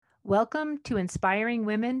Welcome to Inspiring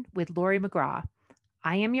Women with Lori McGraw.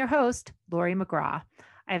 I am your host, Lori McGraw.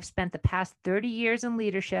 I have spent the past 30 years in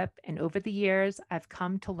leadership, and over the years, I've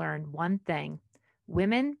come to learn one thing: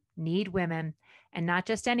 women need women, and not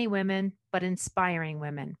just any women, but inspiring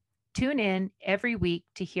women. Tune in every week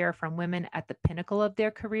to hear from women at the pinnacle of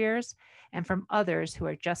their careers and from others who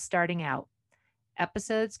are just starting out.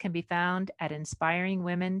 Episodes can be found at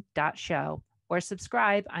inspiringwomen.show or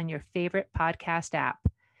subscribe on your favorite podcast app.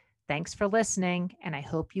 Thanks for listening, and I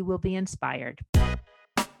hope you will be inspired.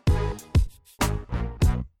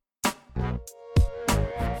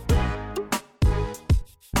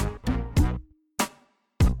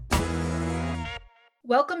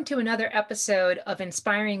 Welcome to another episode of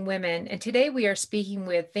Inspiring Women, and today we are speaking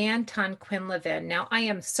with Van Ton Quinlivan. Now, I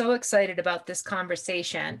am so excited about this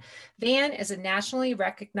conversation. Van is a nationally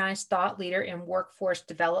recognized thought leader in workforce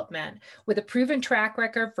development with a proven track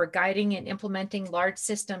record for guiding and implementing large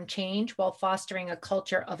system change while fostering a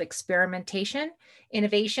culture of experimentation,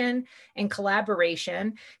 innovation, and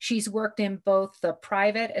collaboration. She's worked in both the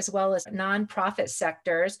private as well as nonprofit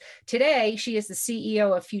sectors. Today, she is the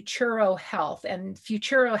CEO of Futuro Health, and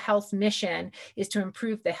Futuro Health's mission is to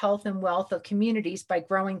improve the health and wealth of communities by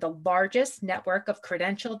growing the largest network of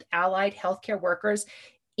credentialed allied healthcare workers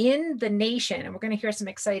in the nation. And we're going to hear some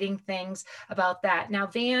exciting things about that. Now,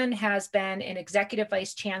 Van has been an executive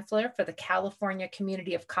vice chancellor for the California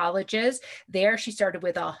Community of Colleges. There, she started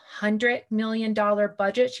with $100 million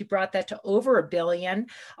budget. She brought that to over $1 billion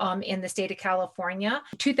in the state of California.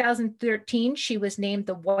 In 2013, she was named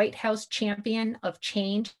the White House Champion of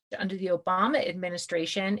Change under the Obama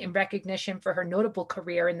administration in recognition for her notable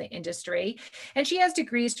career in the industry. And she has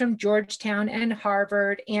degrees from Georgetown and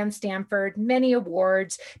Harvard and Stanford, many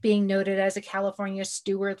awards, being noted as a California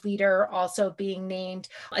Steward Leader, also being named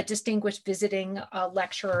a distinguished visiting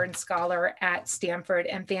lecturer and scholar at Stanford.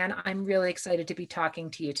 And Van, I'm really excited to be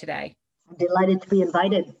talking to you today. I'm delighted to be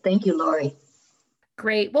invited. Thank you, Lori.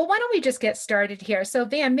 Great. Well, why don't we just get started here? So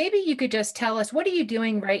Van, maybe you could just tell us, what are you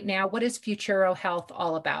doing right now? What is Futuro Health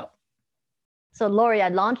all about? So Lori, I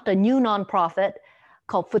launched a new nonprofit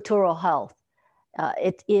called Futuro Health.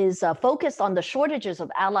 It is focused on the shortages of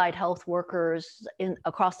allied health workers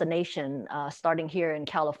across the nation, starting here in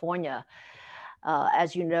California.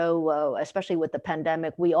 As you know, especially with the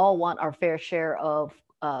pandemic, we all want our fair share of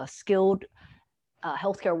skilled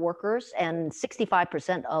healthcare workers, and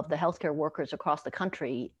 65% of the healthcare workers across the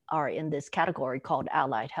country are in this category called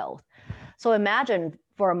allied health. So imagine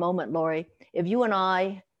for a moment, Lori, if you and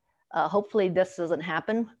I, hopefully this doesn't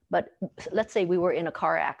happen, but let's say we were in a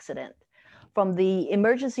car accident. From the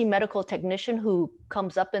emergency medical technician who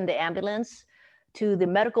comes up in the ambulance, to the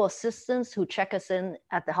medical assistants who check us in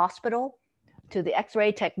at the hospital, to the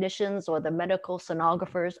x-ray technicians or the medical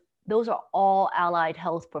sonographers, those are all allied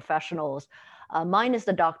health professionals, minus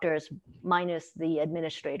the doctors, minus the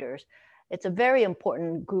administrators. It's a very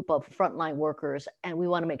important group of frontline workers, and we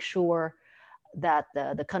want to make sure that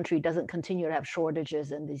the country doesn't continue to have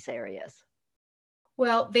shortages in these areas.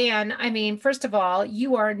 Well, Van, I mean, first of all,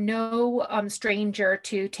 you are no stranger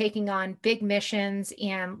to taking on big missions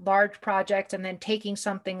and large projects and then taking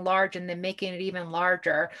something large and then making it even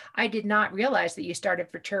larger. I did not realize that you started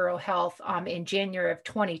Futuro Health in January of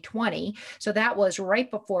 2020. So that was right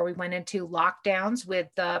before we went into lockdowns with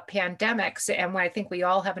the pandemics. And I think we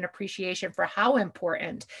all have an appreciation for how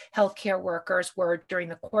important healthcare workers were during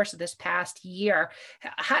the course of this past year.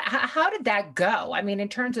 How did that go? I mean, in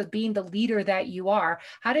terms of being the leader that you are,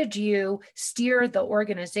 how did you steer the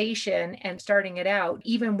organization and starting it out,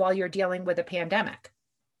 even while you're dealing with a pandemic?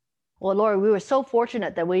 Well, Lori, we were so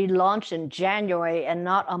fortunate that we launched in January and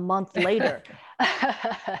not a month later.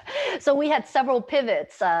 So we had several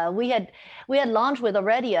pivots. We had launched with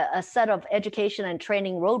already a set of education and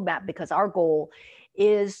training roadmap, because our goal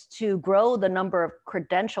is to grow the number of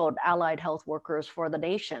credentialed allied health workers for the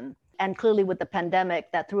nation. And clearly with the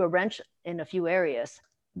pandemic, that threw a wrench in a few areas.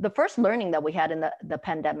 The first learning that we had in the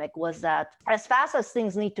pandemic was that as fast as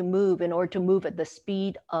things need to move in order to move at the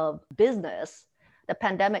speed of business, the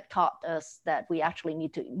pandemic taught us that we actually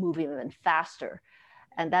need to move even faster.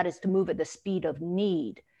 And that is to move at the speed of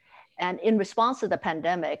need. And in response to the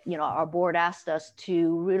pandemic, our board asked us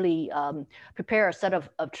to really prepare a set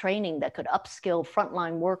of training that could upskill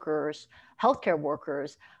frontline workers, healthcare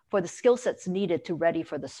workers, for the skill sets needed to ready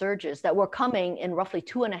for the surges that were coming in roughly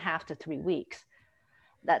 2.5 to 3 weeks.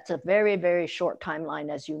 That's a very, very short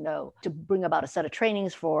timeline, as you know, to bring about a set of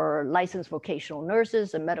trainings for licensed vocational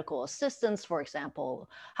nurses and medical assistants, for example,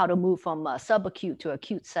 how to move from subacute to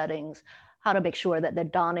acute settings, how to make sure that they're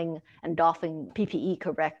donning and doffing PPE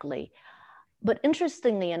correctly. But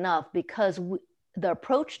interestingly enough, because the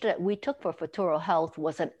approach that we took for Futuro Health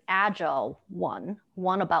was an agile one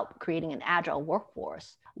about creating an agile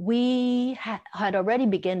workforce. We had already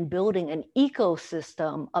begun building an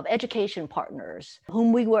ecosystem of education partners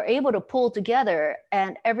whom we were able to pull together,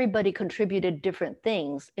 and everybody contributed different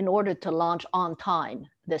things in order to launch on time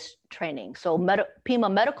this training. So Pima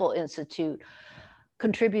Medical Institute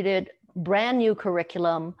contributed brand new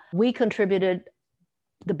curriculum. We contributed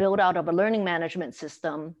the build out of a learning management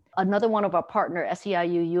system. Another one of our partner,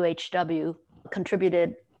 SEIU UHW,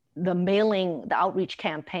 contributed the mailing, the outreach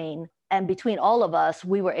campaign. And between all of us,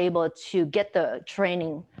 we were able to get the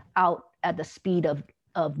training out at the speed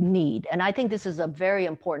of need. And I think this is a very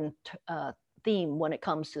important theme when it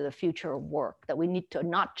comes to the future of work, that we need to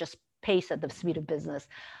not just pace at the speed of business,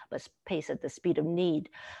 but pace at the speed of need.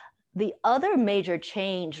 The other major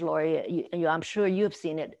change, Lori, I'm sure you have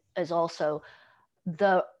seen it, is also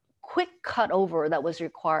the quick cutover that was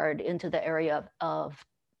required into the area of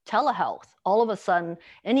telehealth. All of a sudden,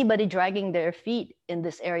 anybody dragging their feet in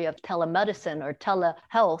this area of telemedicine or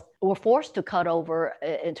telehealth were forced to cut over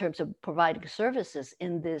in terms of providing services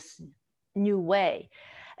in this new way.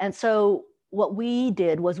 And so what we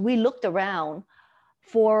did was we looked around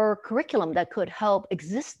for curriculum that could help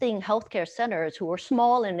existing healthcare centers who were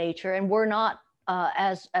small in nature and were not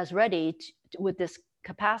as ready with this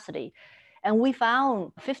capacity. And we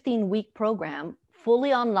found a 15-week program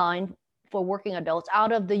fully online for working adults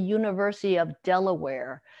out of the University of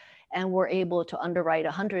Delaware, and we're able to underwrite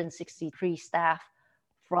 163 staff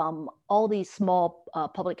from all these small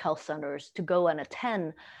public health centers to go and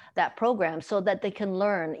attend that program so that they can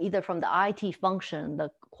learn either from the IT function, the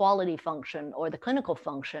quality function, or the clinical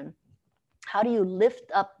function. How do you lift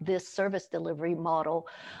up this service delivery model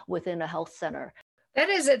within a health center? That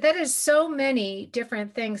is so many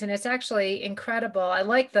different things, and it's actually incredible. I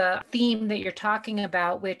like the theme that you're talking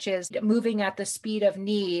about, which is moving at the speed of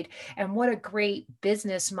need. And what a great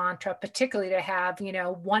business mantra, particularly to have,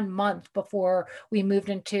 1 month before we moved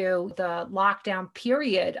into the lockdown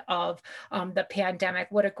period of the pandemic.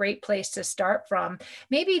 What a great place to start from.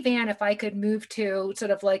 Maybe, Van, if I could move to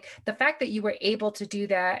sort of like the fact that you were able to do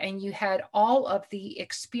that and you had all of the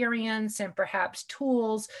experience and perhaps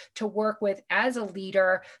tools to work with as a leader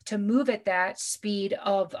to move at that speed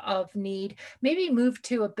of need. Maybe move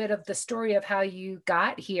to a bit of the story of how you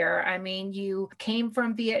got here. I mean, you came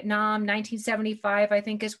from Vietnam, 1975, I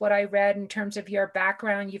think is what I read in terms of your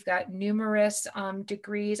background. You've got numerous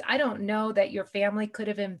degrees. I don't know that your family could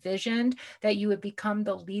have envisioned that you would become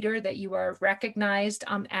the leader that you are recognized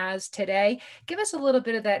as today. Give us a little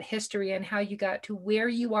bit of that history and how you got to where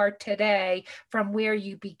you are today from where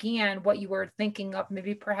you began, what you were thinking of,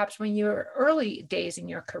 maybe perhaps when you were early days in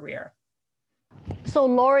your career. So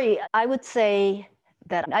Lori, I would say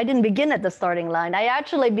that I didn't begin at the starting line. I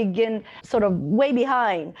actually begin sort of way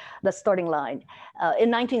behind the starting line.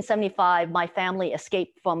 In 1975, my family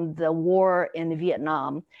escaped from the war in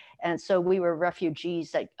Vietnam. And so we were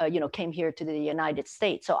refugees that came here to the United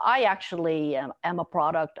States. So I actually am a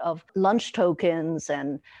product of lunch tokens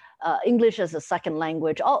and English as a second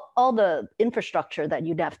language, all the infrastructure that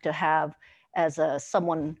you'd have to have as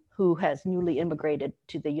someone who has newly immigrated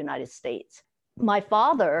to the United States. My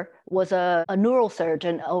father was a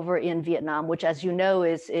neurosurgeon over in Vietnam, which, as you know,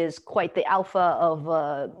 is quite the alpha of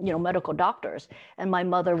medical doctors. And my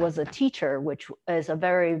mother was a teacher, which is a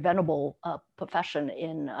very venerable profession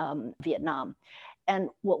in Vietnam. And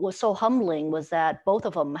what was so humbling was that both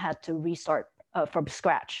of them had to restart from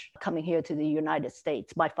scratch coming here to the United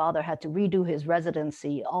States. My father had to redo his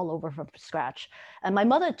residency all over from scratch. And my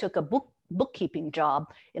mother took a bookkeeping job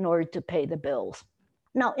in order to pay the bills.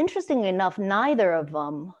 Now, interestingly enough, neither of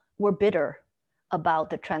them were bitter about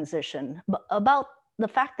the transition, but about the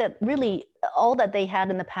fact that really all that they had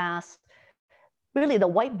in the past, really the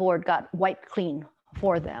whiteboard got wiped clean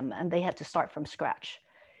for them and they had to start from scratch.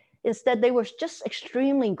 Instead, they were just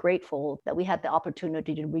extremely grateful that we had the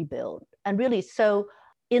opportunity to rebuild. And really, so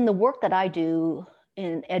in the work that I do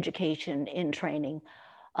in education, in training,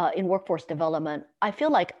 in workforce development, I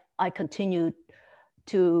feel like I continued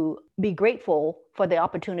to be grateful for the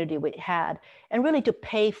opportunity we had and really to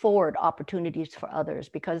pay forward opportunities for others,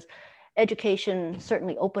 because education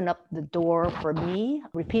certainly opened up the door for me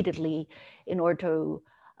repeatedly in order to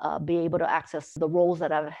be able to access the roles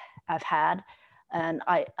that I've had. And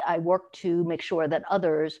I work to make sure that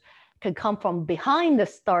others can come from behind the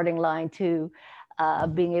starting line to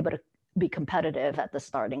being able to be competitive at the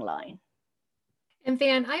starting line. And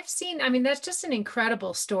Van, I've seen, I mean, that's just an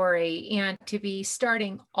incredible story. And to be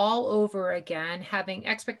starting all over again, having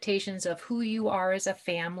expectations of who you are as a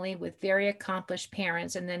family with very accomplished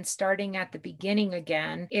parents, and then starting at the beginning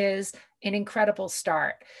again is an incredible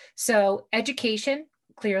start. So, education,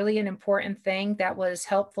 clearly an important thing that was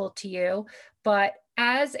helpful to you. But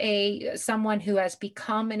as a someone who has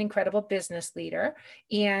become an incredible business leader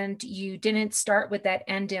and you didn't start with that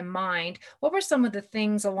end in mind, what were some of the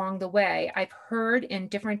things along the way? I've heard in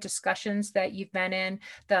different discussions that you've been in,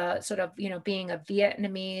 the sort of, being a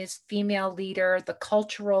Vietnamese female leader, the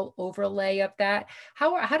cultural overlay of that.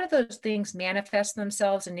 How do those things manifest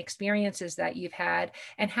themselves in experiences that you've had?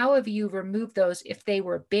 And how have you removed those if they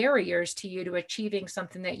were barriers to you to achieving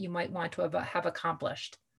something that you might want to have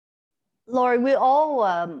accomplished? Lori, we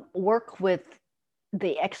all work with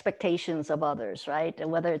the expectations of others, right? And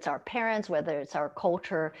whether it's our parents, whether it's our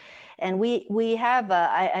culture, and we have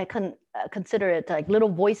I consider it like little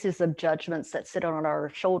voices of judgments that sit on our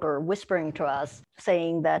shoulder, whispering to us,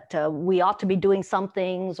 saying that we ought to be doing some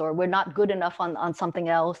things or we're not good enough on something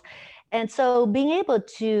else. And so being able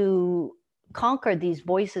to conquer these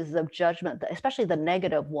voices of judgment, especially the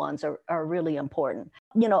negative ones, are really important.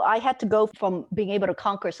 I had to go from being able to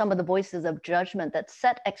conquer some of the voices of judgment that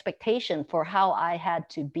set expectation for how I had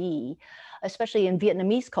to be, especially in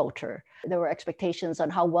Vietnamese culture. There were expectations on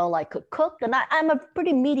how well I could cook, and I'm a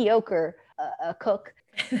pretty mediocre cook.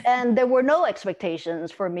 And there were no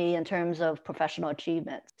expectations for me in terms of professional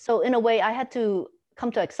achievement. So in a way, I had to come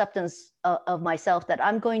to acceptance of myself that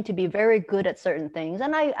I'm going to be very good at certain things,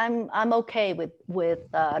 and I'm okay with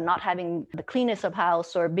not having the cleanest of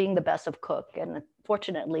house or being the best of cook. And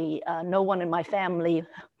fortunately, no one in my family,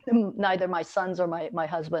 neither my sons or my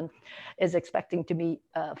husband, is expecting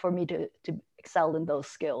for me to excel in those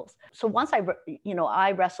skills. So once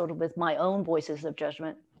I wrestled with my own voices of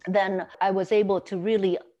judgment, then I was able to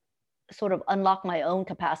really sort of unlock my own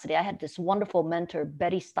capacity. I had this wonderful mentor,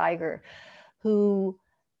 Betty Steiger, who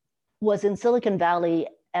was in Silicon Valley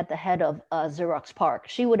at the head of Xerox PARC.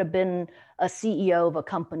 She would have been a CEO of a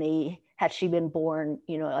company had she been born,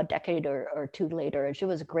 a decade or two later. And she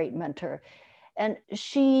was a great mentor. And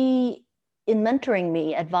she, in mentoring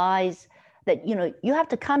me, advised that, you have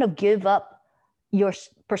to kind of give up your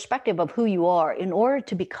perspective of who you are in order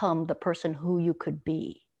to become the person who you could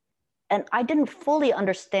be. And I didn't fully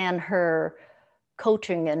understand her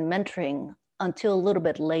coaching and mentoring until a little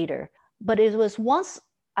bit later. But it was once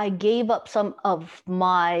I gave up some of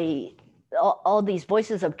all these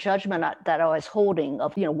voices of judgment that I was holding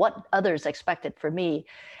of, what others expected for me,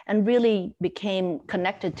 and really became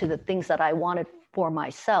connected to the things that I wanted for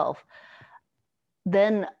myself,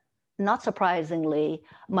 then not surprisingly,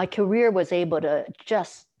 my career was able to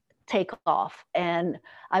just take off. And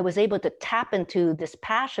I was able to tap into this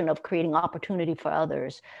passion of creating opportunity for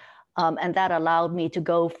others. And that allowed me to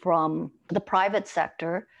go from the private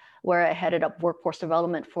sector, where I headed up workforce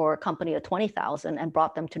development for a company of 20,000 and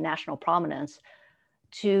brought them to national prominence,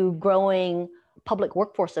 to growing public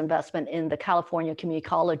workforce investment in the California community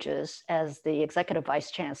colleges as the executive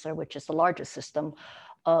vice chancellor, which is the largest system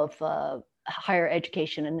of higher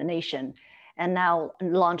education in the nation. And now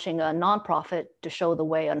launching a nonprofit to show the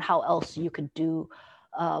way on how else you could do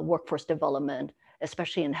workforce development,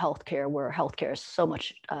 especially in healthcare, where healthcare is so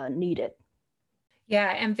much needed.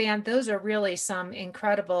 Yeah, and Van, those are really some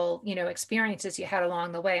incredible, experiences you had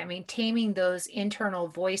along the way. I mean, taming those internal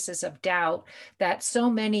voices of doubt that so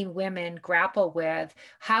many women grapple with,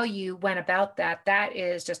 how you went about that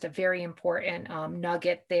is just a very important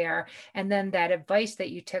nugget there. And then that advice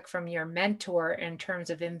that you took from your mentor in terms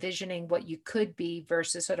of envisioning what you could be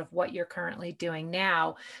versus sort of what you're currently doing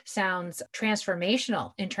now sounds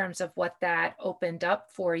transformational in terms of what that opened up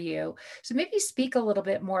for you. So maybe speak a little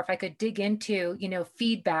bit more, if I could dig into,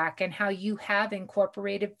 feedback and how you have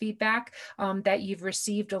incorporated feedback that you've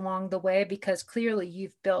received along the way, because clearly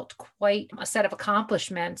you've built quite a set of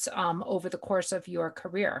accomplishments over the course of your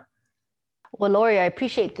career. Well, Lori, I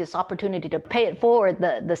appreciate this opportunity to pay it forward,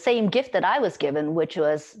 the same gift that I was given, which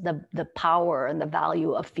was the power and the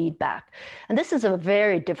value of feedback. And this is a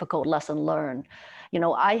very difficult lesson learned.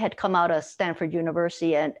 I had come out of Stanford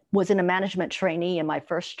University and was in a management trainee in my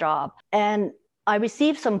first job. And I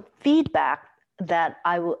received some feedback that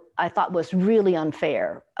I thought was really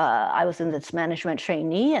unfair. I was in this management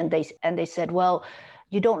trainee, and they said, "Well,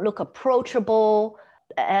 you don't look approachable."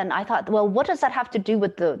 And I thought, well, what does that have to do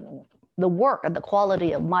with the work and the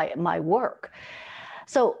quality of my work?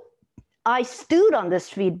 So I stewed on this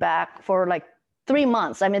feedback for like 3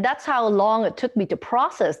 months. I mean, that's how long it took me to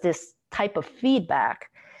process this type of feedback.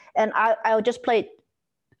 And I'll just play it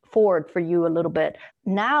forward for you a little bit.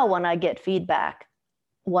 Now, when I get feedback,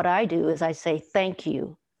 what I do is I say, thank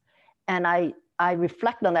you. And I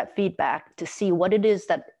reflect on that feedback to see what it is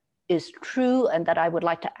that is true and that I would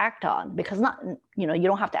like to act on, because you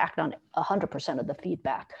don't have to act on 100% of the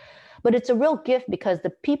feedback, but it's a real gift because the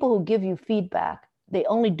people who give you feedback, they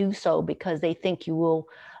only do so because they think you will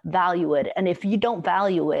value it. And if you don't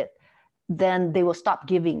value it, then they will stop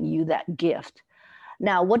giving you that gift.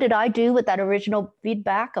 Now, what did I do with that original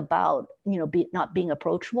feedback about, not being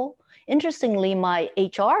approachable? Interestingly, my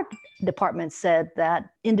HR department said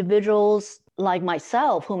that individuals like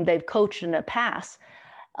myself, whom they've coached in the past,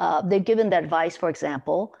 they've given the advice, for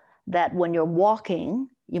example, that when you're walking,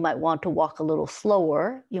 you might want to walk a little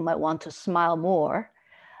slower, you might want to smile more.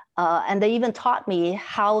 And they even taught me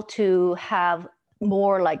how to have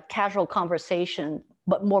more like casual conversation,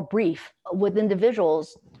 but more brief with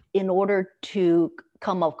individuals in order to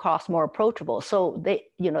come across more approachable. So they,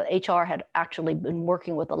 HR had actually been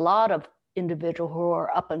working with a lot of individuals who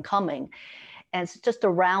are up and coming. And it's just to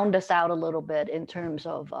round us out a little bit in terms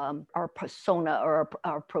of our persona or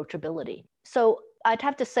our approachability. So I'd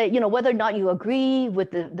have to say, whether or not you agree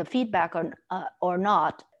with the feedback or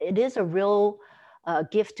not, it is a real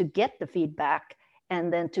gift to get the feedback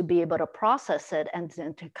and then to be able to process it and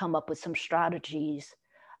then to come up with some strategies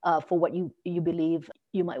for what you believe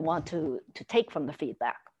you might want to take from the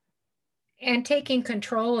feedback. And taking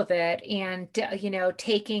control of it and,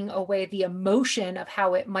 taking away the emotion of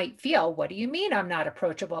how it might feel. What do you mean I'm not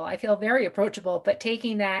approachable? I feel very approachable, but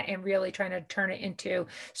taking that and really trying to turn it into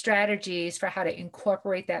strategies for how to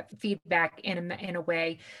incorporate that feedback in a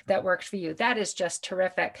way that works for you. That is just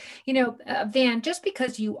terrific. Van, just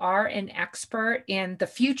because you are an expert in the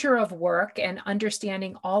future of work and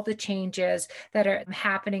understanding all the changes that are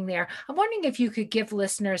happening there, I'm wondering if you could give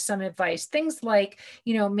listeners some advice, things like,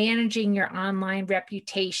 managing your online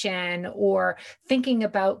reputation or thinking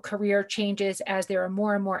about career changes as there are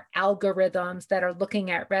more and more algorithms that are looking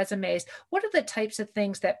at resumes. What are the types of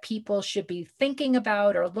things that people should be thinking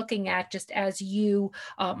about or looking at just as you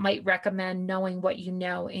might recommend knowing what you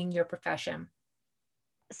know in your profession?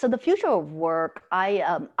 So the future of work,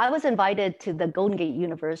 I was invited to the Golden Gate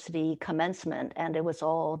University commencement, and it was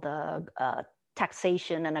all the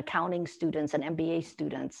taxation and accounting students and MBA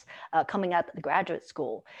students coming out of the graduate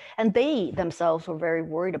school. And they themselves were very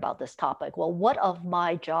worried about this topic. Well, what of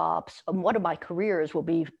my jobs, what of my careers will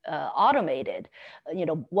be automated?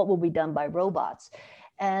 What will be done by robots?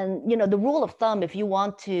 And, the rule of thumb, if you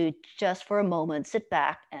want to just for a moment sit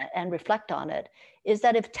back and reflect on it, is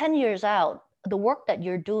that if 10 years out, the work that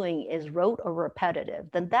you're doing is rote or repetitive,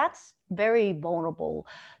 then that's very vulnerable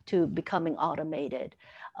to becoming automated.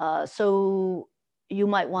 So you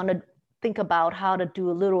might want to think about how to do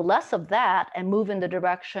a little less of that and move in the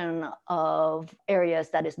direction of areas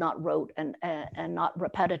that is not rote and not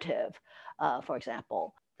repetitive, for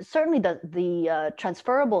example. Certainly the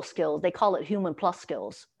transferable skills, they call it human plus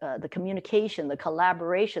skills, the communication, the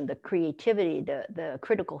collaboration, the creativity, the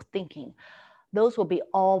critical thinking. Those will be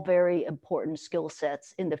all very important skill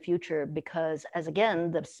sets in the future because, as again,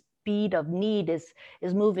 the speed of need is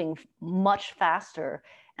moving much faster.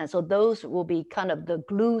 And so those will be kind of the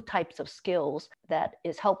glue types of skills that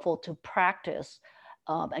is helpful to practice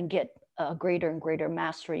and get greater and greater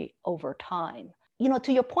mastery over time.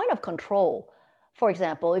 To your point of control, for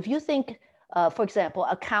example, if you think, for example,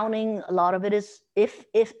 accounting, a lot of it is, if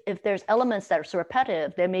there's elements that are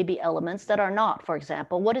repetitive, there may be elements that are not. For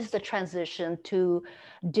example, what is the transition to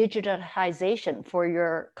digitization for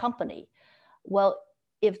your company? Well,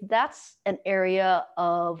 if that's an area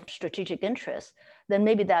of strategic interest, then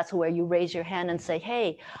maybe that's where you raise your hand and say,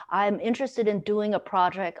 hey, I'm interested in doing a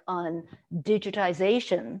project on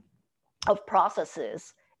digitization of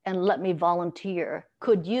processes and let me volunteer.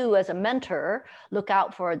 Could you, as a mentor, look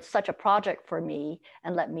out for such a project for me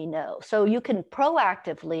and let me know? So you can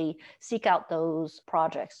proactively seek out those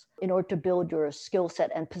projects in order to build your skill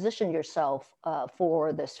set and position yourself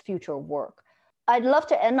for this future work. I'd love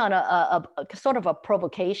to end on a sort of a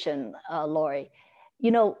provocation, Lori.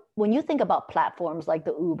 When you think about platforms like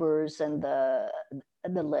the Ubers and the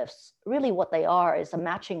Lyfts, really what they are is a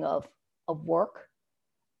matching of work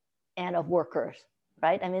and of workers,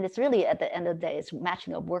 right? I mean, it's really, at the end of the day, it's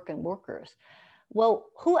matching of work and workers. Well,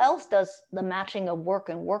 who else does the matching of work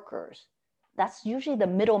and workers? That's usually the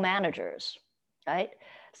middle managers, right?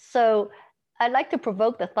 So I'd like to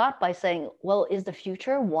provoke the thought by saying, well, is the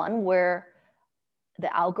future one where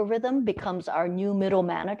the algorithm becomes our new middle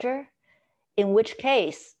manager? In which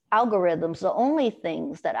case, algorithms, the only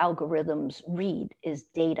things that algorithms read is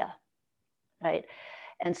data, right?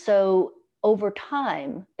 And so over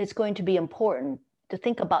time, it's going to be important to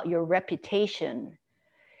think about your reputation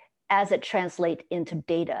as it translates into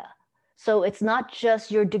data. So it's not just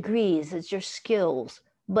your degrees, it's your skills,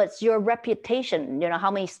 but it's your reputation, how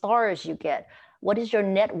many stars you get, what is your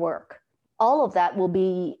network. All of that will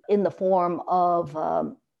be in the form of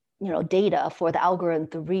data for the algorithm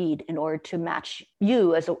to read in order to match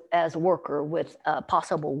you as a worker with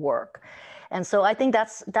possible work. And so I think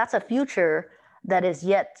that's a future that is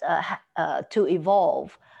yet to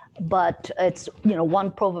evolve, but it's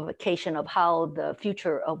one provocation of how the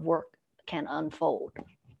future of work can unfold.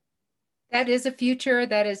 That is a future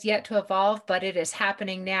that is yet to evolve, but it is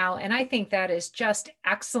happening now. And I think that is just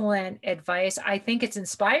excellent advice. I think it's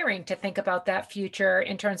inspiring to think about that future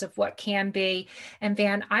in terms of what can be. And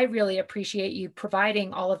Van, I really appreciate you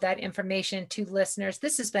providing all of that information to listeners.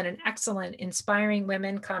 This has been an excellent Inspiring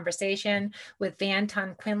Women conversation with Van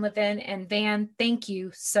Ton Quinlivan. And Van, thank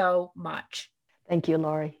you so much. Thank you,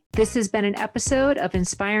 Lori. This has been an episode of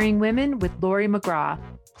Inspiring Women with Lori McGraw.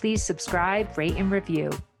 Please subscribe, rate, and review.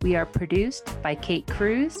 We are produced by Kate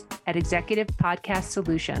Cruz at Executive Podcast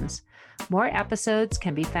Solutions. More episodes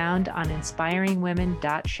can be found on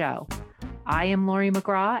inspiringwomen.show. I am Lori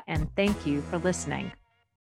McGraw, and thank you for listening.